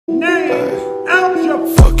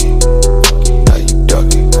Fuck it, now you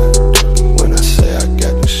ducking. When I say I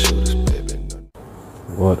got the shooters, baby.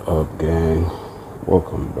 What up, gang?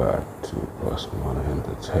 Welcome back to Plus One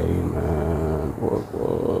Entertainment.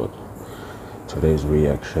 What? Today's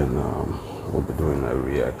reaction, we'll be doing a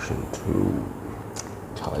reaction to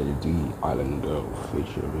Charlie D Island Girl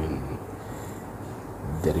featuring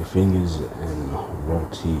Daddy Fingers and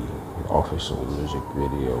Roti, the official music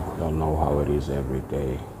video. Y'all know how it is every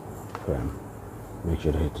day, fam. Make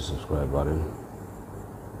sure to hit the subscribe button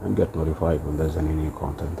and get notified when there's any new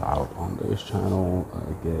content out on this channel.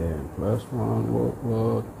 Again, Plus One,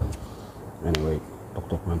 what? Anyway,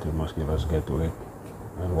 Dr. Quentin Muskie, let's get to it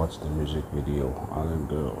and watch the music video, Island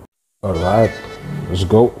Girl. Alright, let's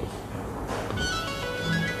go.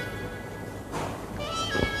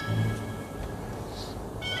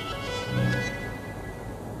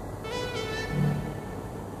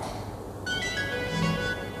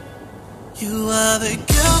 You are the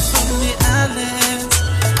girl from the island.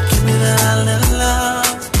 Give me the island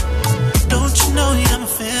love. Don't you know you're my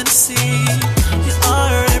fantasy? You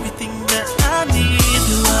are everything that I need.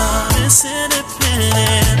 You are Miss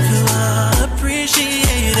Independent. You are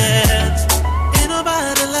appreciated. Ain't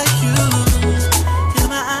nobody like you. You're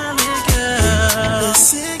my island girl.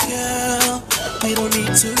 Listen, girl, we don't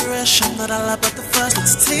need to rush. I'm not all about the fuss.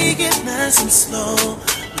 Let's take it nice and slow.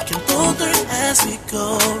 We can both learn as we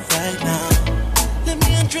go right now. Let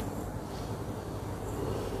me address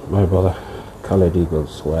My brother, Khaled Eagle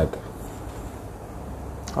swag.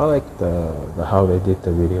 I like the how they did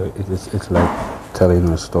the video. It's like telling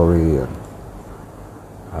a story,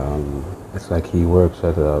 and it's like he works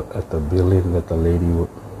at the building that the lady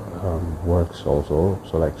works also.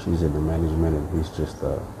 So like she's in the management and he's just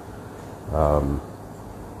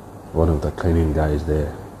one of the cleaning guys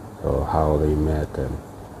there. So how they met and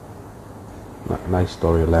nice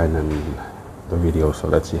storyline and the video. So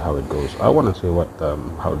let's see how it goes. I want to see what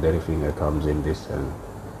how Daddy Finger comes in this and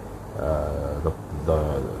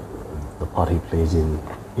the part he plays in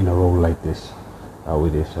a role like this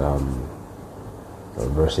with this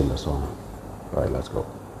verse in the song. All right, let's go.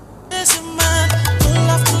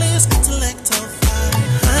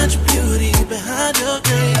 behind your beauty, behind your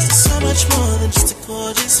grace. There's so much more than just a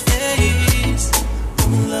gorgeous face.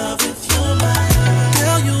 I'm in love with your life.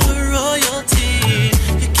 Girl, you are royalty.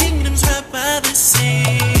 Your kingdom's right by the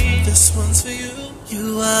sea. This one's for you.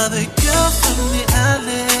 You are the girl from the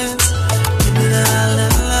islands. Give me the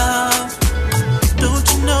island love. Don't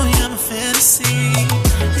you know you're my fantasy?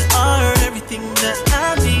 You are everything that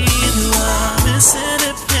I need. You are Miss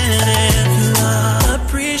Independent. You are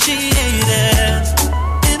appreciated.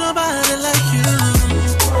 Ain't nobody like you.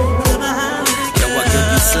 You're my island girl. Yo, I give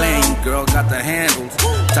you slang, girl, got the handles.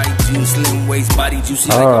 Tight jeans, slim waist, body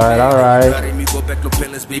juicy. Alright.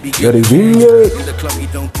 Baby, Daddy Finger. in the club, you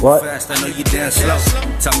don't do What? fast. I know you dance slow.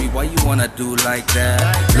 Tell me why you wanna do like that.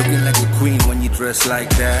 Looking like a queen when you dress like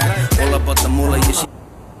that. All about the moolah, yeah.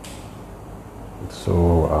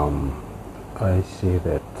 So I see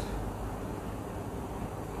that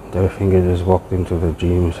Daddy Finger just walked into the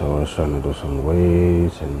gym, so I was trying to do some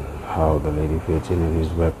weights and how the lady fits in his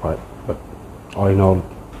back part. But all in all,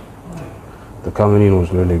 the coming in was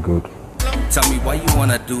really good. Tell me why you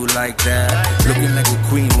wanna do like that. Looking like a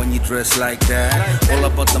queen when you dress like that. All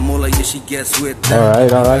about the moolah, yeah, she gets with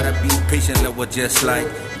that. Alright. Gotta be patient, love her just like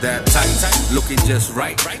that. Tight, looking just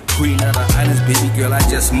right. Queen of the islands, baby girl, I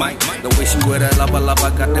just might. The way she wear that lava,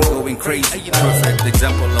 got them going crazy. Perfect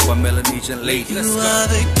example of a Melanesian lady. You are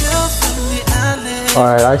the girl from the island.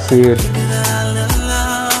 Alright, I see it. Give me the island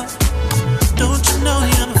love. Don't you know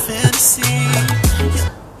you're my fantasy?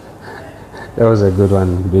 That was a good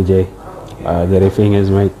one, BJ. Daddy Fingers,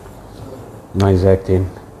 mate. Nice acting.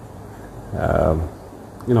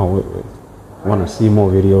 You know, want to see more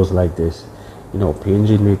videos like this. You know,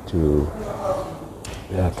 PNG need to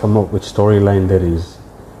come up with storyline that is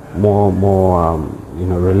more you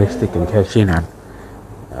know, realistic and catchy, and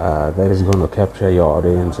that is going to capture your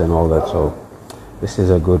audience and all that. So this is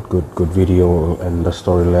a good video and the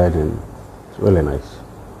storyline, and it's really nice.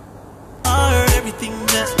 Are everything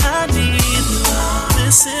that I need. You are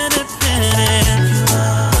Miss Independent. You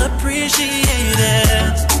are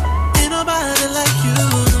appreciated. Ain't nobody like you.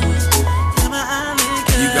 You're my island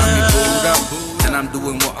girl. You got me pulled up, and I'm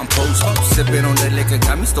doing what I'm supposed to. Sipping on that liquor,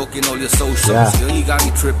 got me stalking all your socials. Yeah. Girl, you got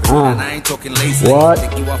me tripping, and I ain't talking lazy. What?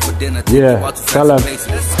 Take you out for dinner, take Yeah, you out to tell fancy him.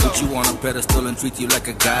 places. Put you on a pedestal and treat you like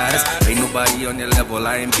a goddess. Ain't nobody on your level,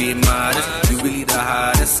 I ain't being modest. You really the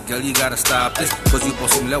hottest, girl, you gotta stop this. Cause you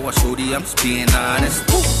bought some lewa shorty, I'm just being honest.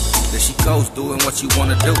 Ooh. There she goes doing what she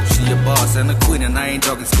wanna do. She a boss and a queen and I ain't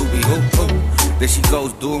talking Scooby-Hoo. There she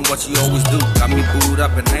goes doing what she always do. Got me booed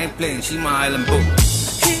up and I ain't playing, she my island boo.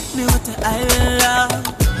 Hit me with the island love.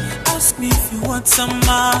 Ask me if you want some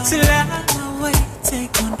more. Till I way,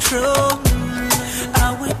 take control.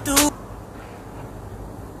 I will do.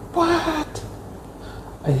 What?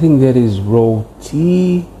 I think that is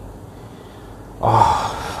Roti.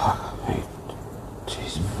 Oh, fuck, mate.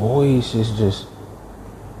 His voice is just,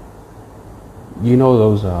 you know,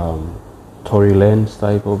 those Tory Lanez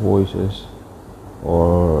type of voices,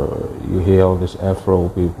 or you hear all these Afro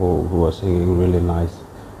people who are singing really nice.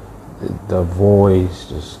 The voice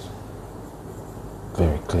just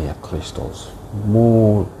very clear, crystal,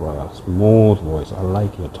 smooth, brother, smooth voice. I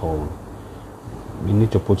like your tone. You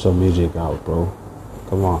need to put some music out, bro.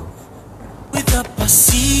 Come on. With the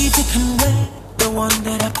Pacific and red, the one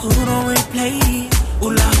that I put on replay.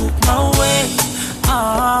 Hula hoop my way.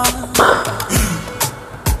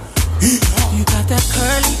 You got that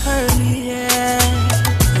curly, curly hair,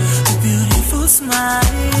 a beautiful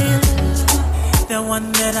smile, the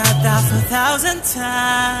one that I die for 1,000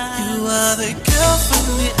 times. You are the girl from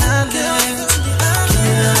the island, give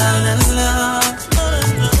me the island love.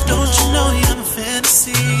 Don't you know you're my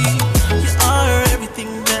fantasy? You are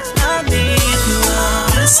everything that I need. You are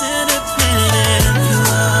Miss Independent. You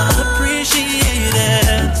are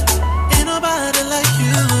appreciated. Ain't nobody like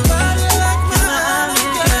you. You're my island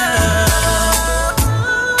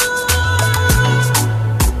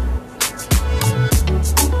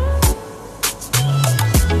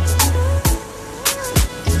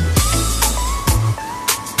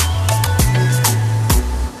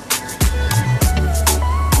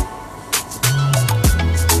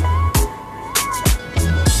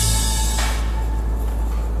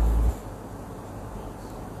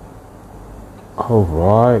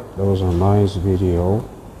Alright, that was a nice video.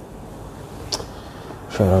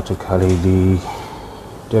 Shout out to Kali D,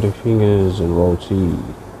 Dirty Fingers, and Roti.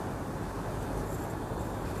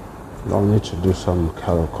 I'll need to do some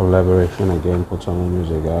collaboration again, put some more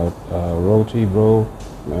music out. Roti, bro,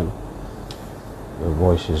 man, your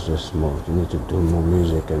voice is just smooth. You need to do more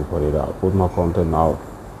music and put it out, put more content out.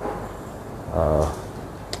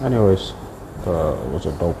 Anyways, it was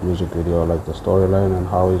a dope music video. I like the storyline and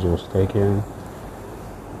how it was taken.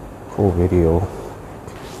 Cool video.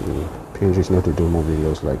 PNGs need to do more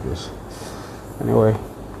videos like this. Anyway,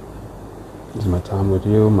 this is my time with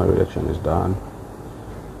you. My reaction is done.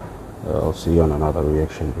 I'll see you on another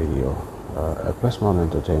reaction video. At Plasmon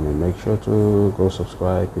Entertainment, make sure to go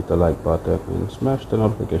subscribe, hit the like button, and smash the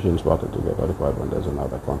notifications button to get notified when there's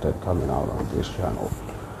another content coming out on this channel.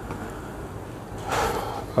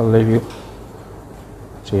 I'll leave you.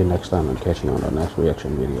 See you next time and catch you on the next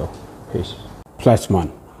reaction video. Peace.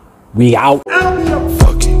 Plasmon, we out.